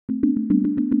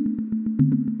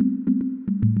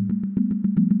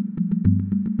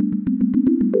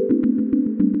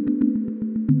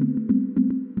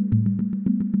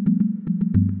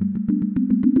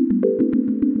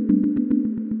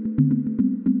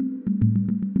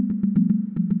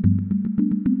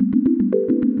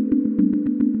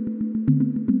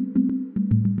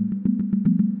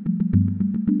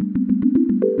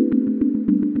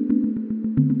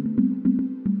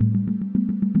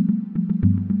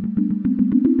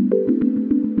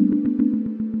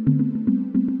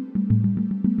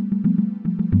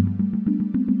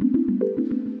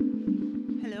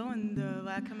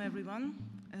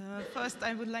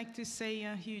First, I would like to say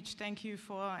a huge thank you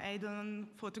for Eidolon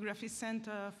Photography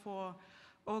Center for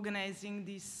organizing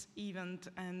this event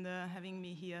and having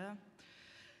me here.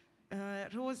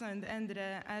 Rosa and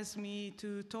Endre asked me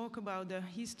to talk about the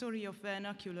history of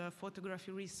vernacular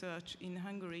photography research in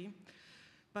Hungary,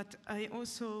 but I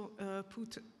also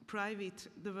put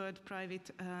the word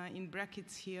private in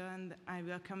brackets here, and I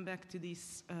will come back to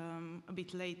this a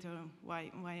bit later, why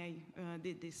I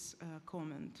did this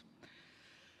comment.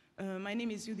 My name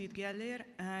is Judit Gellér.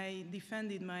 I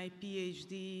defended my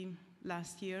PhD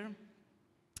last year,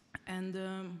 and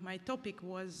my topic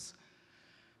was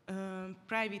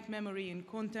private memory in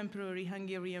contemporary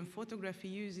Hungarian photography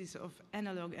uses of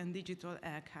analog and digital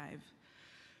archive.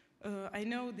 I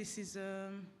know this is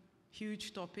a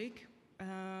huge topic.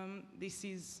 This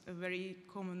is a very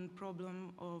common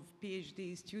problem of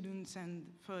PhD students and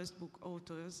first book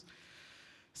authors.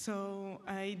 So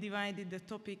I divided the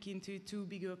topic into two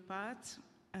bigger parts.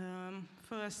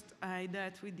 First, I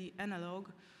dealt with the analog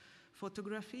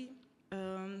photography,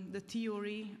 the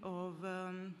theory of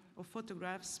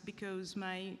photographs, because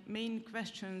my main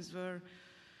questions were,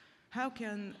 how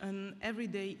can an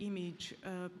everyday image,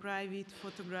 a private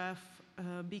photograph,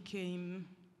 become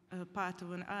a part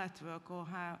of an artwork, or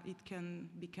how it can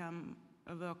become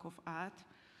a work of art?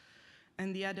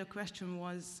 And the other question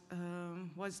was,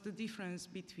 what's the difference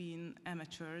between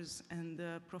amateurs and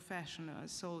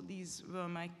professionals? So these were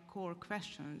my core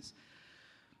questions.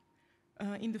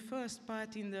 In the first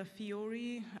part, in the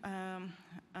theory,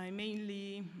 I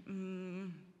mainly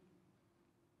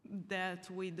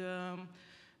dealt with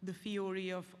the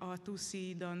theory of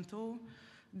Artusi Danto,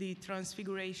 the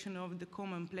transfiguration of the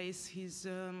commonplace. His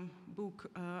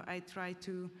book I tried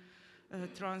to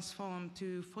transform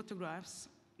to photographs.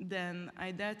 Then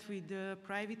I dealt with the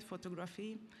private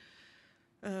photography.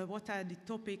 What are the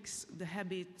topics, the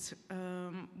habits,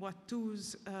 what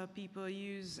tools people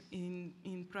use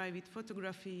in private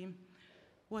photography,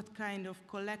 what kind of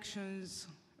collections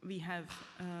we have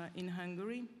in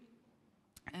Hungary,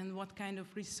 and what kind of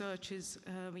researches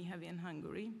we have in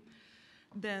Hungary.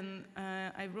 Then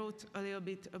I wrote a little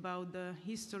bit about the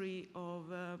history of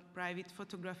private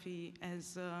photography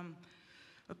as a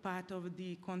part of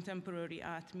the contemporary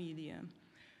art media.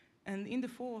 And in the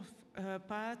fourth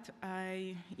part,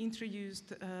 I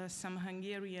introduced some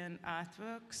Hungarian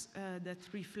artworks that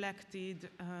reflected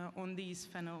on these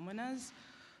phenomena.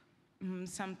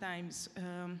 Sometimes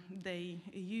they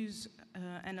use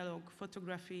analog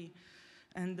photography,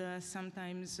 and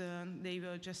sometimes they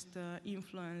were just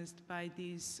influenced by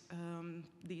these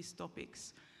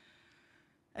topics.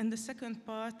 And the second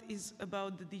part is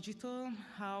about the digital,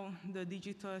 how the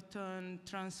digital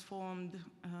transformed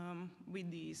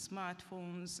with the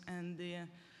smartphones and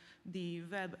the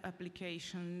web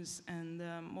applications and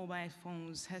mobile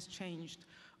phones has changed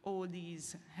all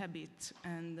these habits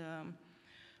and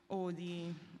all the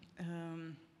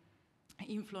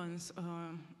influence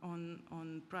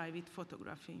on private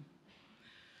photography.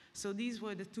 So these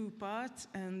were the two parts,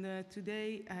 and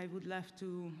today I would love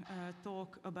to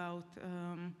talk about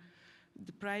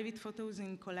the private photos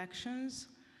in collections,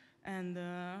 and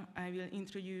I will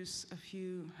introduce a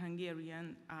few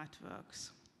Hungarian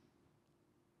artworks.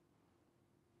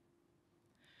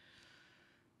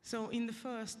 So in the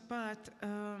first part,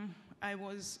 I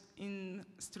was in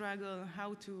struggle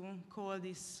how to call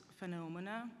this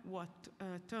phenomena, what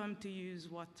term to use,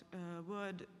 what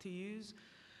word to use,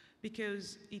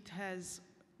 because it has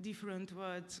different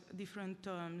words, different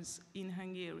terms in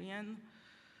Hungarian.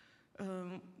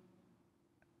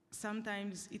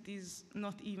 Sometimes it is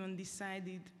not even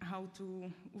decided how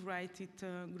to write it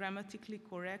grammatically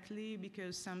correctly,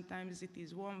 because sometimes it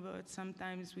is one word,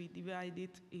 sometimes we divide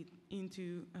it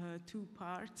into two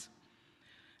parts.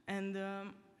 And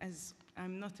as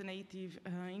I'm not a native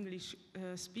English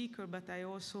speaker, but I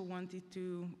also wanted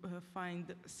to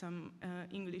find some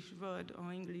English word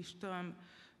or English term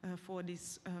for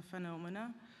this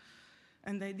phenomena.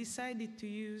 And I decided to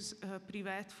use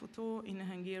privatfotó in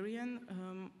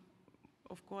Hungarian.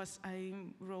 Of course, I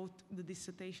wrote the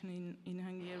dissertation in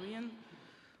Hungarian.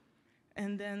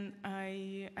 And then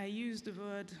I used the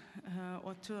word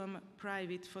or term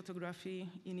private photography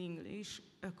in English,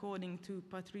 according to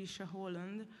Patricia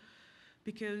Holland,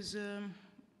 because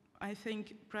I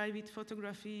think private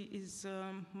photography is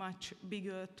a much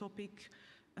bigger topic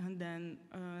than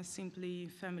simply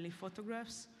family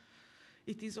photographs.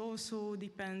 It is also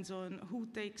depends on who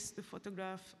takes the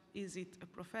photograph. Is it a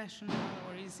professional,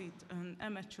 or is it an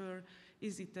amateur?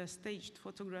 Is it a staged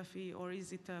photography, or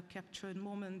is it a captured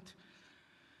moment?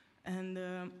 And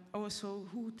also,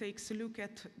 who takes a look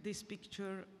at this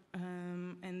picture?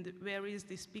 And where is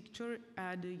this picture?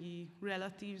 Are the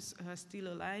relatives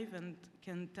still alive and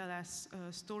can tell us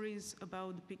stories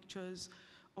about the pictures,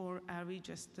 or are we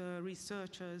just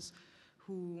researchers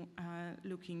who are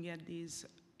looking at these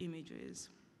images?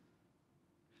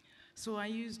 So I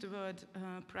used the word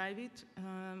private.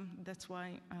 That's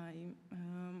why I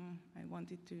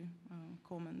wanted to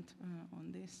comment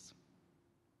on this.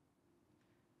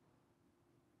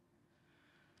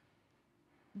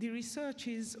 The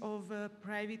researches of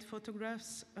private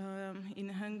photographs in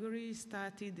Hungary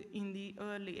started in the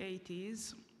early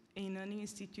 80s in an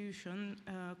institution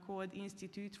called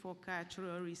Institute for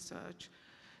Cultural Research.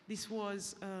 This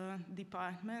was a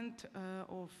department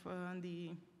of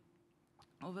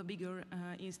a bigger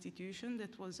institution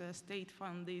that was a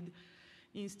state-funded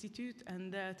institute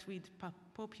and dealt with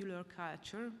popular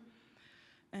culture.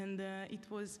 And it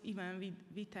was Ivan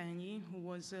Vitelnyi, who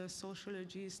was a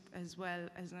sociologist as well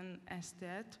as an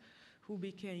aesthete, who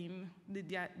became the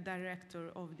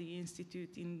director of the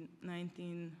institute in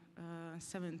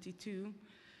 1972.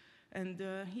 And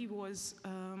he was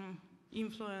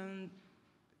influenced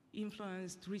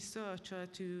researcher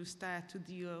to start to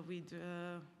deal with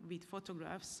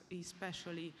photographs,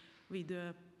 especially with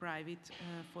private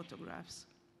photographs.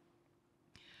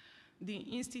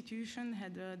 The institution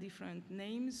had different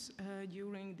names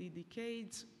during the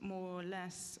decades, more or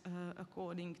less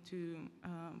according to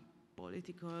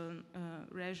political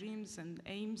regimes and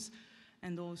aims,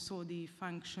 and also the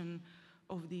function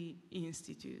of the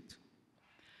institute.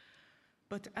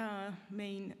 But our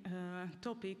main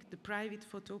topic, the private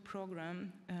photo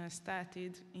program,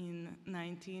 started in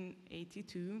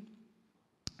 1982.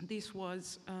 This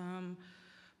was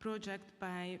project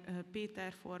by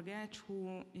Péter Forgács,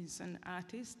 who is an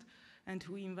artist, and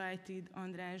who invited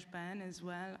András Bán as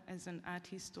well as an art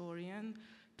historian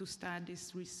to start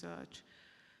this research.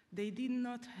 They did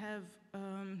not have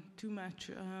too much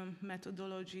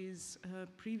methodologies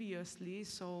previously,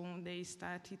 so they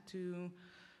started to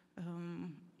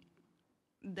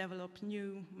develop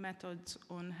new methods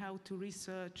on how to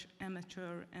research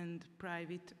amateur and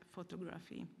private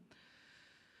photography.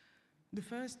 The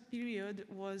first period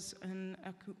was an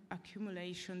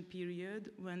accumulation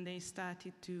period when they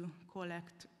started to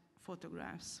collect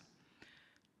photographs.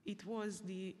 It was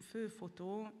the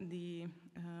Főfotó,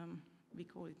 we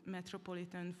call it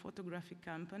Metropolitan Photographic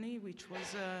Company, which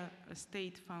was a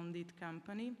state-funded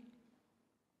company.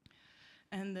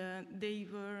 And they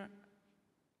were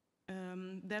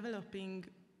developing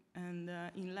and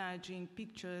enlarging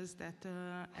pictures that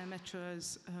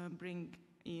amateurs bring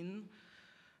in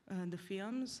the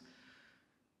films.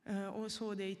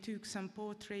 Also, they took some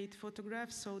portrait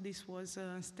photographs, so this was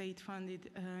a state-funded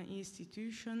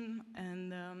institution,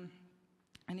 and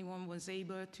anyone was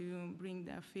able to bring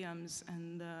their films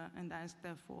and ask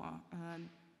them for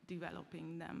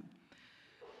developing them.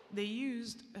 They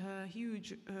used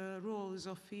huge rolls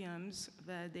of films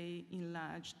where they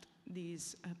enlarged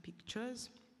these pictures,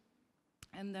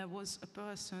 and there was a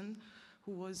person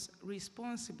who was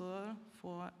responsible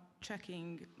for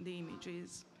checking the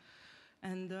images.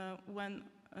 And when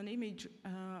an image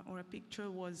or a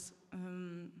picture was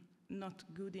not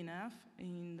good enough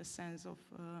in the sense of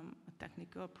a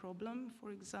technical problem,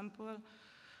 for example,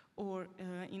 or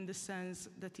in the sense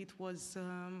that it was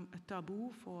a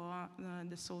taboo for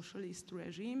the socialist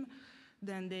regime,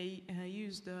 then they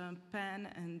used a pen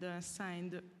and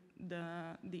signed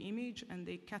the image, and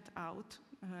they cut out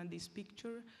this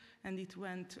picture, and it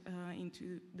went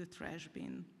into the trash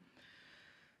bin.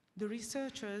 The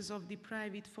researchers of the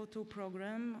private photo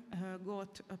program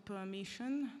got a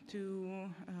permission to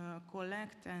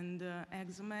collect and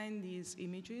examine these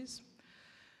images.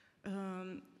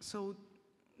 So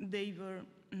they were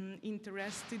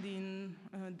interested in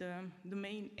the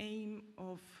main aim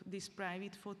of this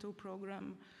private photo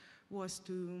program was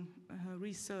to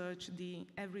research the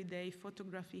everyday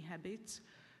photography habits,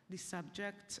 the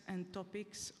subjects and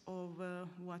topics of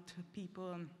what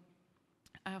people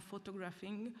are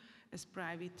photographing as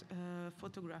private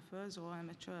photographers or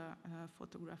amateur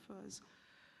photographers.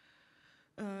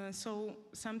 So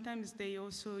sometimes they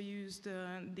also used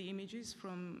the images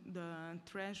from the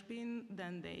trash bin,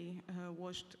 then they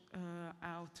washed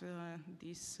out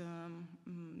these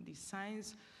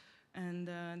signs, and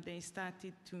they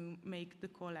started to make the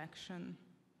collection.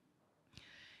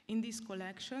 In this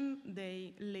collection,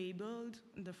 they labeled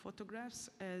the photographs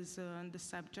as the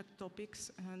subject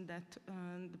topics that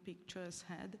the pictures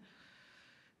had.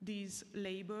 These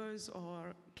labels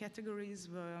or categories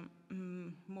were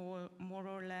more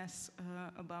or less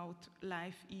about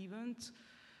life events.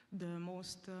 The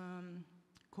most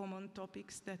common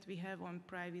topics that we have on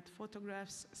private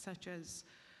photographs, such as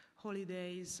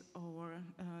holidays or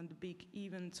the big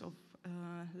events of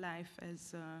life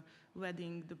as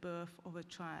wedding, the birth of a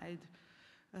child,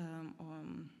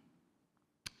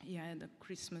 the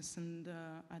Christmas and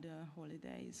other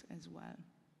holidays as well.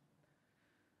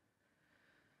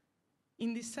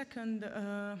 In the second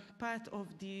part of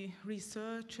the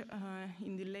research,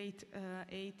 in the late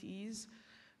 80s,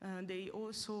 they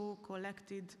also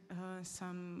collected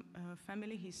some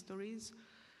family histories.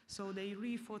 So they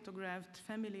re-photographed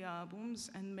family albums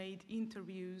and made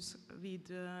interviews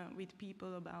with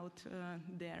people about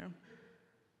their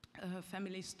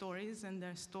family stories and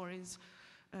their stories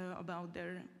about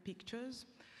their pictures.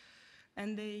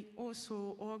 And they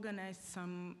also organized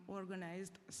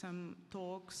some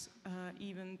talks,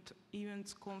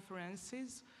 events,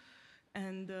 conferences,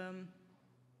 and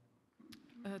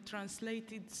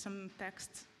translated some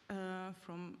texts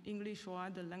from English or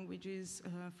other languages,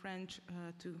 French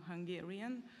to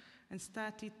Hungarian, and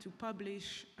started to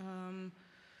publish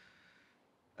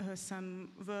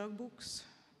some workbooks,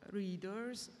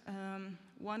 readers.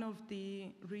 One of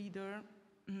the readers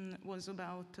was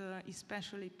about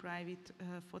especially private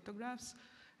photographs,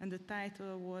 and the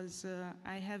title was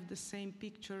I Have the Same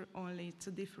Picture, Only It's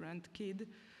a Different Kid,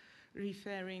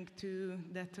 referring to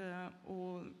that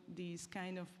all these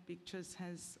kind of pictures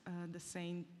has the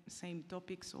same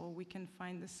topics, or we can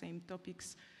find the same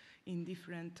topics in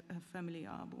different family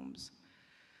albums.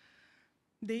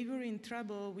 They were in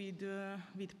trouble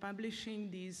with publishing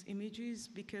these images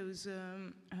because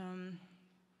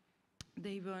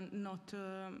they were not,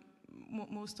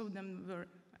 most of them were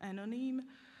anonymous,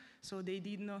 so they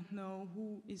did not know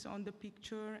who is on the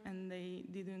picture, and they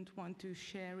didn't want to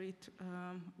share it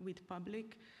with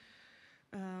public.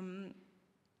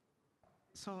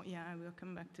 So yeah, I will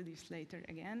come back to this later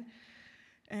again.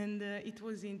 And it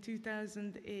was in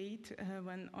 2008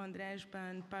 when András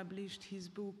Bán published his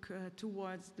book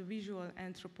Towards the Visual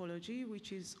Anthropology,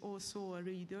 which is also a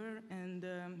reader, and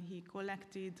he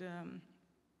collected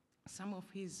some of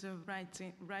his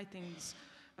writings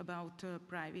about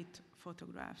private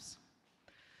photographs.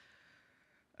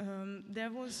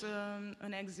 There was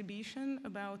an exhibition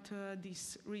about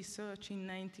this research in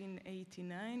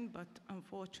 1989, but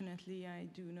unfortunately I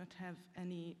do not have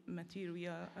any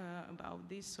material about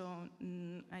this, so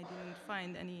I didn't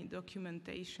find any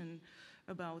documentation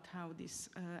about how this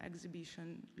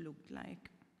exhibition looked like.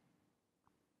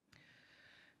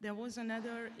 There was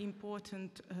another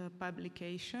important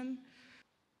publication.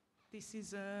 This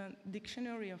is a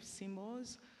dictionary of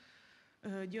symbols.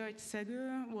 Judit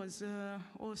Gellér was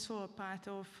also a part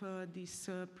of this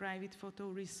private photo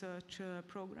research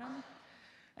program,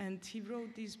 and he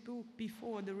wrote this book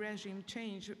before the regime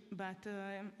changed, but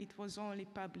it was only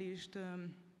published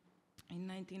in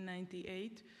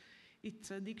 1998. It's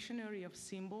a dictionary of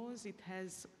symbols. It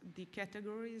has the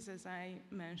categories, as I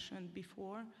mentioned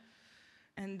before.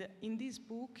 And in this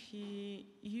book, he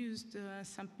used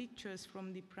some pictures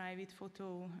from the private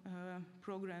photo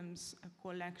program's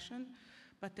collection.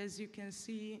 But as you can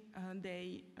see,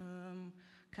 they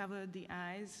cover the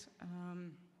eyes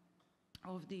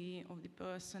of the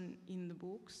person in the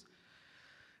books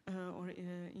or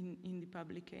in the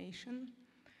publication.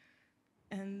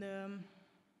 And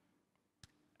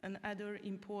another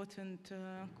important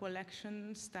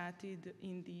collection started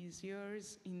in these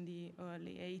years, in the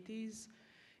early 80s.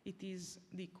 It is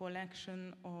the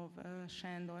collection of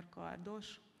Sándor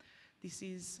Kardos. This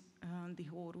is the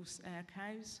Horus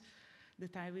archives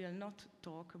that I will not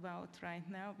talk about right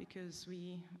now because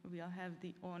we will have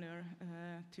the honor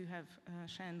to have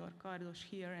Sándor Kardos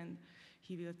here, and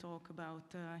he will talk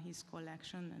about his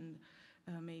collection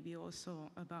and maybe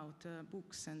also about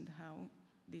books and how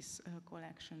this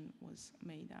collection was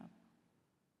made up.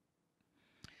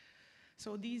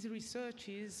 So these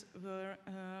researches were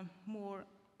more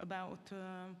about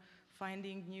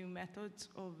finding new methods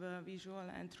of visual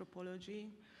anthropology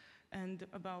and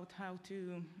about how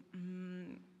to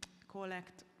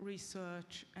collect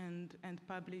research and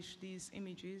publish these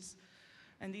images.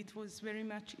 And it was very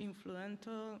much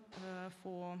influential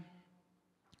for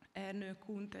Ernő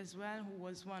Kunt as well, who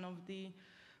was one of the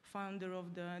founder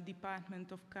of the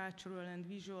Department of Cultural and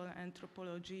Visual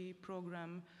Anthropology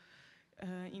program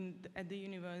at the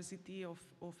University of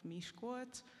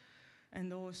Miskolc,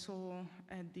 and also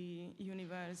at the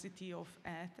University of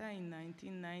ELTE in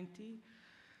 1990.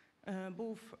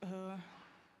 Both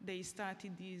they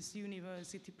started these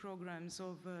university programs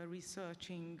of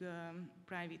researching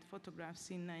private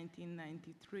photographs in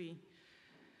 1993.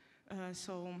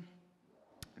 So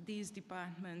these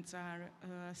departments are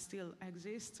still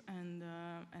exist, and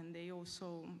they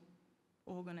also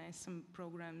organize some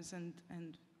programs, and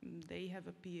they have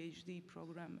a PhD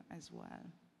program as well.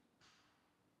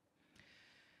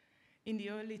 In the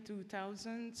early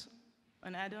 2000s,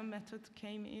 another method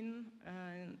came in,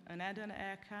 another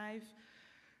archive,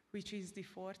 which is the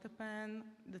Fortepan,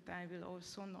 that I will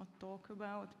also not talk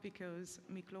about because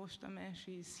Miklós Tamás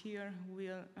is here, who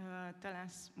will tell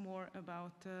us more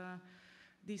about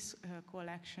this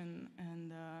collection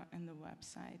and the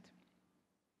website.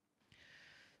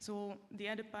 So the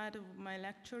other part of my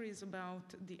lecture is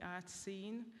about the art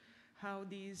scene, how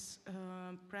these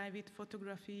private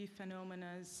photography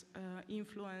phenomena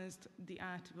influenced the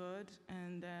art world,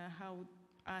 and how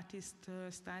artists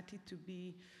started to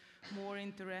be more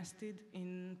interested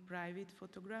in private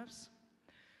photographs.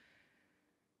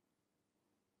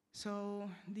 So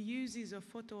the uses of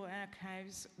photo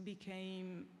archives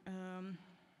became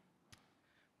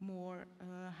more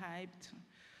hyped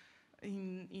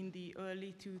in the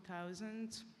early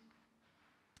 2000s,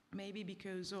 maybe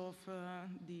because of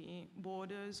the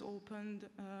borders opened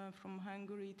from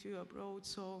Hungary to abroad,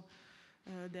 so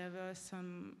there were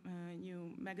some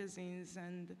new magazines,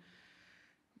 and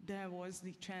there was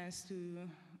the chance to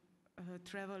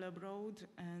travel abroad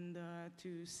and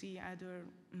to see other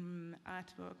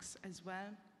artworks as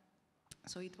well.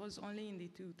 So it was only in the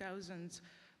 2000s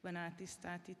when artists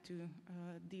started to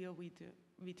deal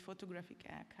with photographic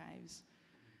archives.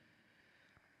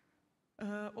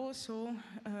 Also,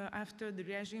 after the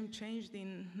regime changed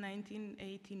in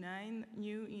 1989,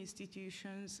 new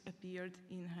institutions appeared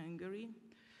in Hungary.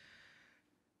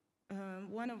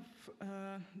 One of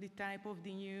the type of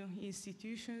the new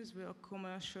institutions were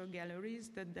commercial galleries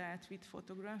that dealt with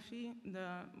photography.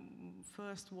 The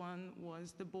first one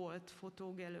was the Bolt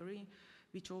Photo Gallery,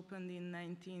 which opened in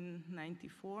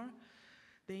 1994.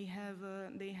 They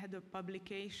had a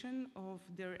publication of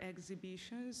their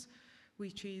exhibitions,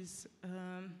 which is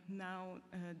now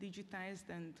digitized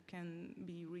and can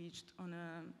be reached on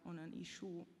an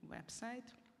issue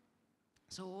website.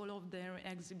 So all of their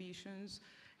exhibitions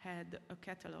had a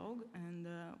catalog, and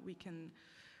we can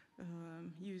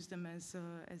use them as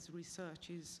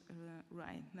researches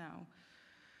right now.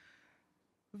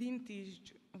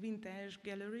 Vintage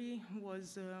Gallery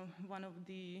was one of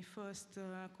the first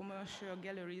commercial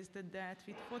galleries that dealt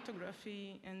with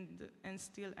photography and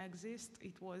still exists.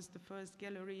 It was the first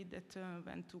gallery that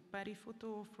went to Paris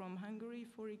Photo from Hungary,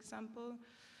 for example.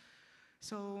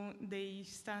 So they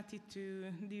started to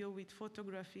deal with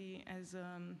photography as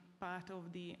part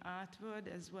of the art world,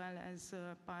 as well as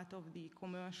part of the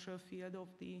commercial field of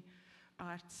the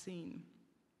art scene.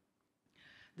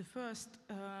 The first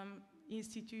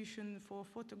institution for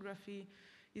photography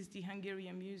is the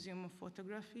Hungarian Museum of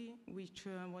Photography, which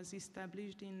was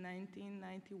established in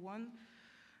 1991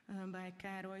 by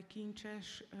Károly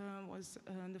Kincses, was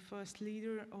the first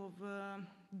leader of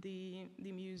the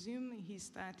museum. He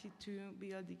started to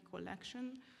build the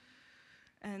collection,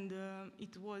 and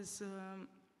it was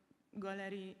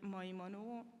Gallery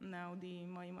Maimano, now the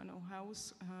Maimano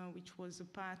House, which was a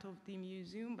part of the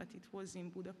museum, but it was in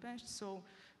Budapest, so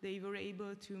they were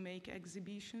able to make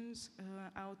exhibitions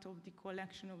out of the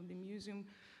collection of the museum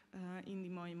in the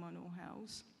Maimano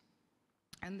House.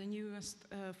 And the newest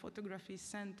photography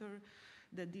center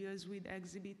that deals with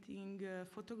exhibiting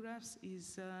photographs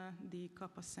is the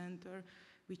Kappa Center,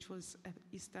 which was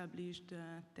established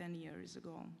 10 years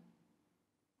ago.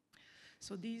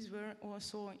 So these were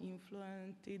also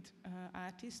influenced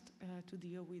artists to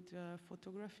deal with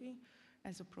photography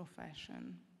as a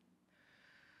profession.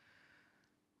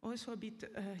 Also a bit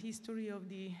history of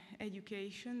the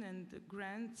education and the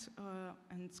grants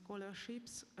and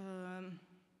scholarships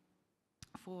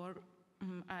for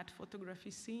art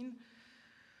photography scene,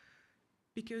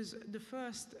 because the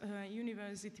first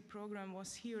university program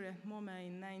was here at MoMA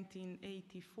in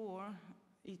 1984.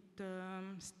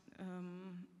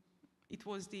 It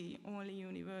was the only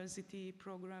university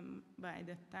program by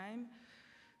that time.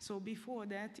 So before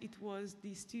that, it was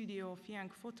the Studio of Young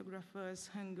Photographers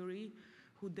Hungary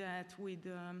who dealt with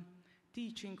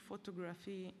teaching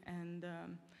photography, and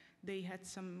they had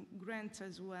some grants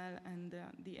as well, and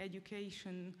the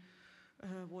education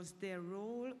was their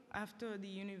role. After the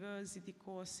university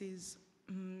courses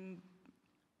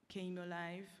came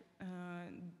alive,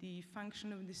 the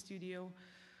function of the studio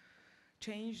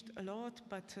changed a lot,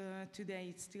 but today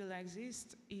it still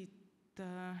exists. It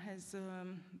has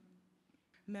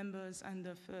members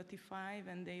under 35,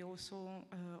 and they also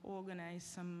organize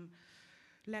some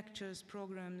lectures,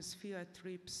 programs, field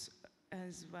trips,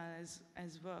 as well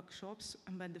as workshops,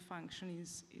 but the function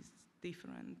is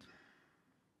different.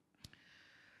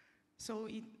 So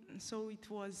it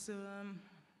was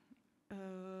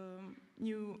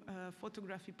new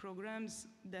photography programs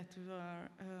that were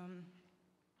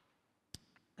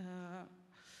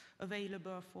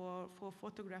available for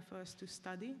photographers to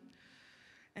study.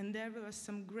 And there were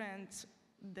some grants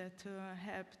that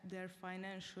helped them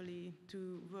financially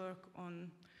to work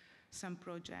on some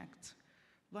projects.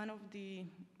 One of the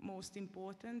most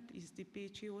important is the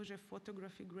Pécsi József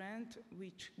Photography Grant,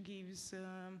 which gives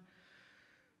a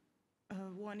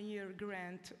one-year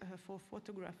grant for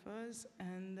photographers,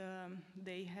 and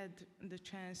they had the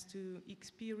chance to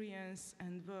experience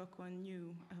and work on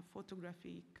new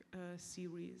photographic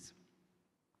series.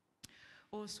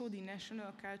 Also, the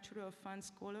National Cultural Fund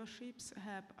scholarships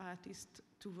help artists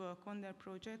to work on their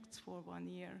projects for 1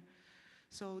 year.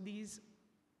 So these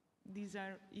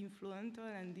are influential,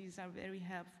 and these are very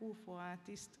helpful for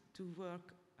artists to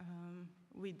work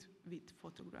with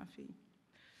photography.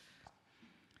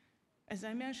 As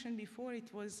I mentioned before,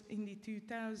 it was in the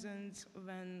 2000s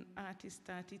when artists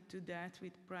started to do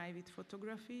with private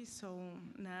photography. So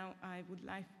now I would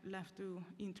love to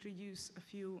introduce a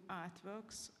few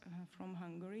artworks from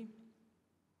Hungary.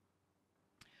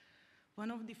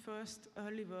 One of the first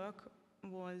early work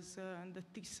was the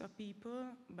Tisza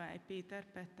People by Péter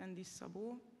Pettendi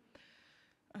Szabó.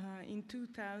 In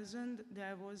 2000,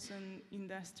 there was an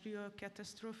industrial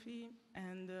catastrophe,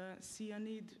 and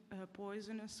cyanide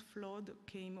poisonous flood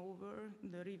came over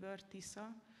the river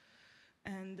Tisza,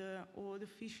 and all the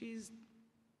fishes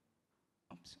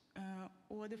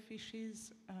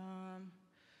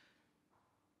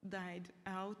died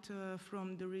out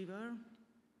from the river.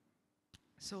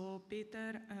 So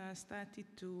Péter started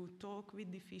to talk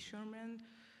with the fishermen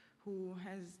who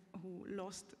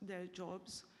lost their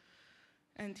jobs.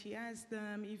 And he asked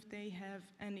them if they have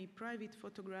any private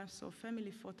photographs or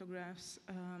family photographs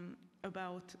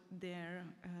about their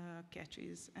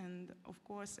catches. And of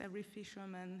course, every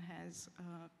fisherman has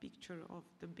a picture of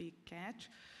the big catch.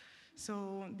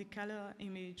 So the color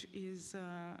image is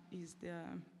the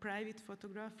private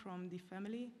photograph from the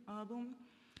family album.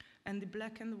 And the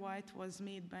black and white was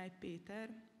made by Péter.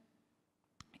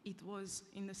 It was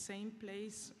in the same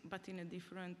place, but in a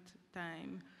different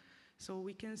time. So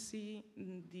we can see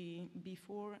the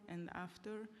before and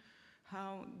after,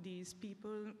 how these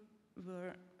people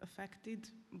were affected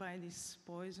by this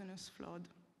poisonous flood.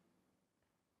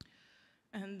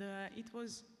 And it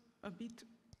was a bit,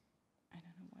 I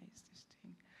don't know, why is this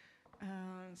thing?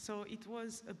 So it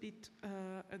was a bit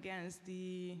against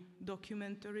the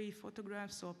documentary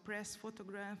photographs or press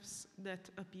photographs that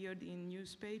appeared in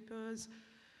newspapers.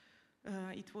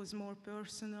 It was more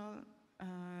personal.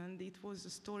 And it was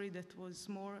a story that was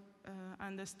more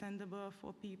understandable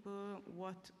for people,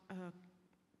 what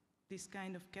this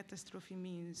kind of catastrophe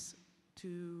means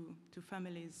to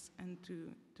families and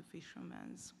to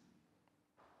fishermen.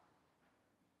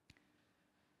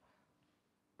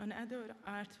 Another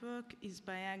artwork is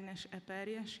by Ágnes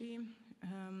Eperjesi.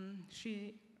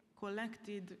 She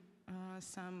collected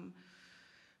some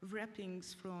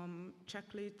wrappings from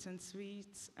chocolates and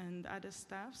sweets and other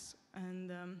stuffs,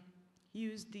 and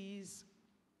used these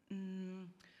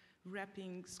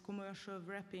wrappings, commercial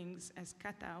wrappings, as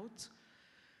cutouts,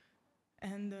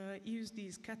 and used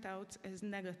these cutouts as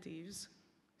negatives.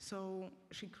 So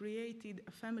she created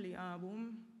a family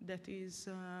album that is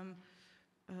a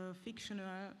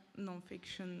fictional,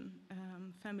 non-fiction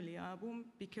family album,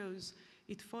 because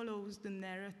it follows the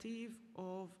narrative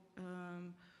of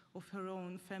her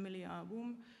own family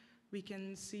album. We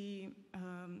can see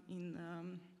in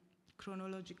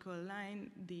chronological line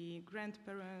the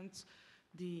grandparents,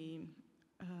 the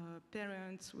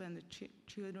parents when the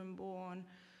children born,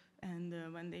 and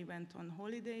when they went on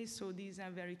holidays. So these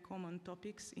are very common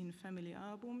topics in family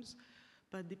albums,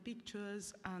 but the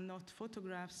pictures are not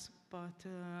photographs,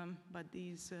 but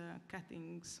these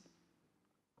cuttings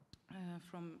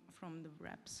from the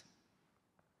wraps.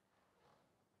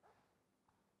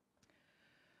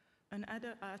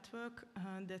 Another artwork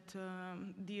that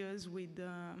deals with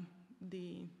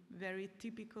the very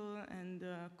typical and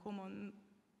common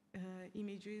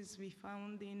images we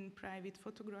found in private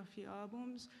photography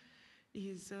albums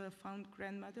is Found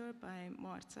Grandmother by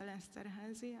Marcel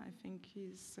Esterházy. I think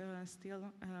he's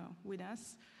still with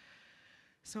us.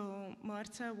 So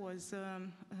Marcel was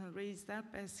raised up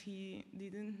as he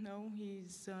didn't know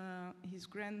his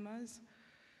grandmas.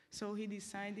 So he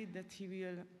decided that he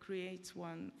will create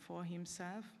one for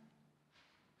himself.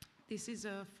 This is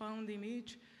a found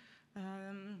image.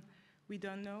 We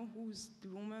don't know who's the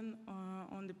woman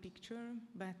on the picture,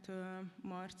 but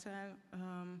Marcel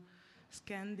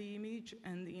scanned the image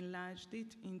and enlarged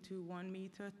it into 1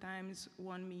 meter times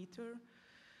 1 meter,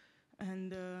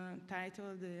 and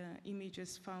titled the image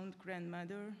as Found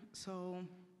Grandmother. So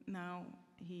now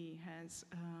he has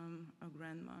a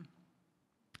grandma.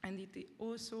 And it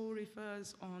also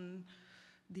refers on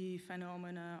the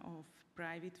phenomena of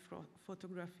private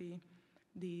photography,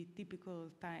 the typical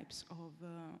types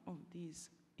of these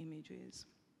images.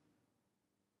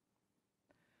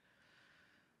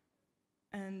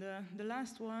 And the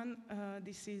last one,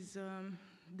 this is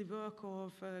the work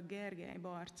of Gergely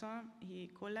Barca.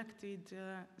 He collected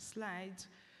slides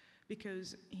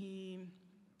because he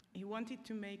wanted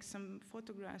to make some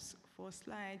photographs for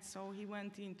slides, so he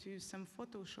went into some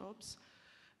photo shops,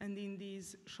 and in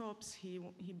these shops he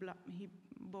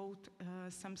bought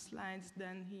some slides.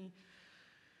 Then he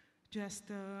just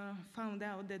found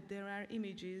out that there are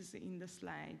images in the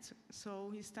slides.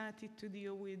 So he started to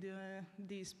deal with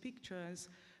these pictures,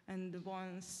 and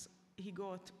once he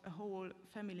got a whole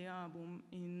family album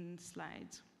in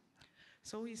slides.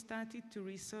 So he started to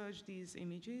research these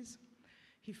images.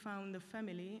 He found a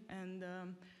family, and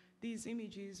these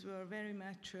images were very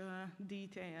much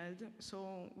detailed,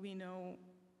 so we know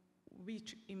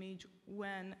which image,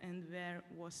 when, and where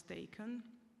was taken.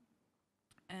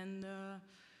 And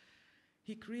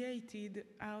he created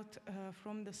out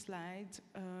from the slides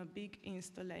a big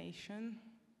installation,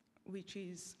 which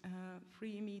is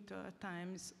 3 meter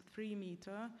times 3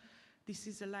 meter. This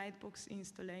is a lightbox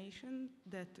installation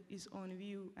that is on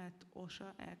view at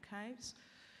OSHA archives.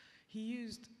 He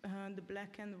used the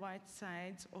black and white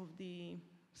sides of the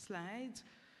slides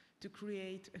to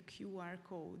create a QR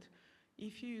code.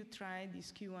 If you try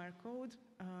this QR code,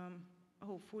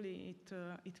 hopefully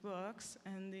it works,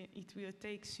 and it will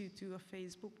take you to a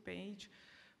Facebook page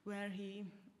where he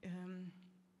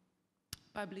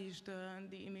published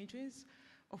the images.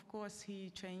 Of course,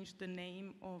 he changed the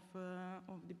name of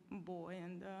the boy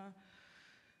and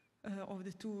of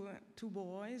the two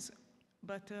boys,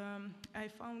 but I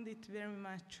found it very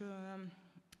much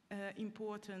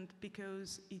important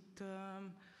because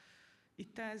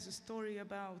it tells a story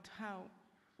about how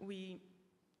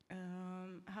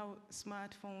how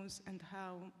smartphones and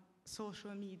how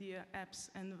social media apps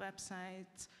and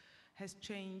websites has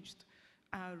changed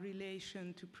our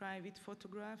relation to private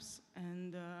photographs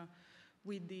and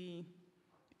with the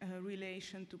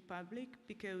relation to public,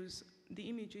 because the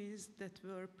images that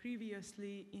were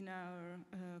previously in our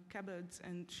cupboards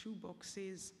and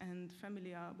shoeboxes and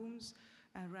family albums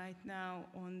are right now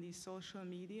on the social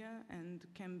media and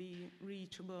can be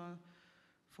reachable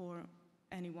for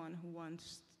anyone who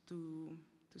wants to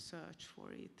search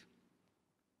for it.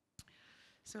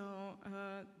 So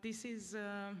this is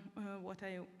what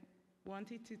I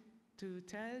wanted to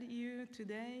tell you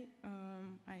today.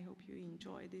 I hope you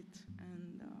enjoyed it,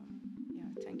 and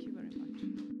yeah, thank you very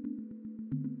much.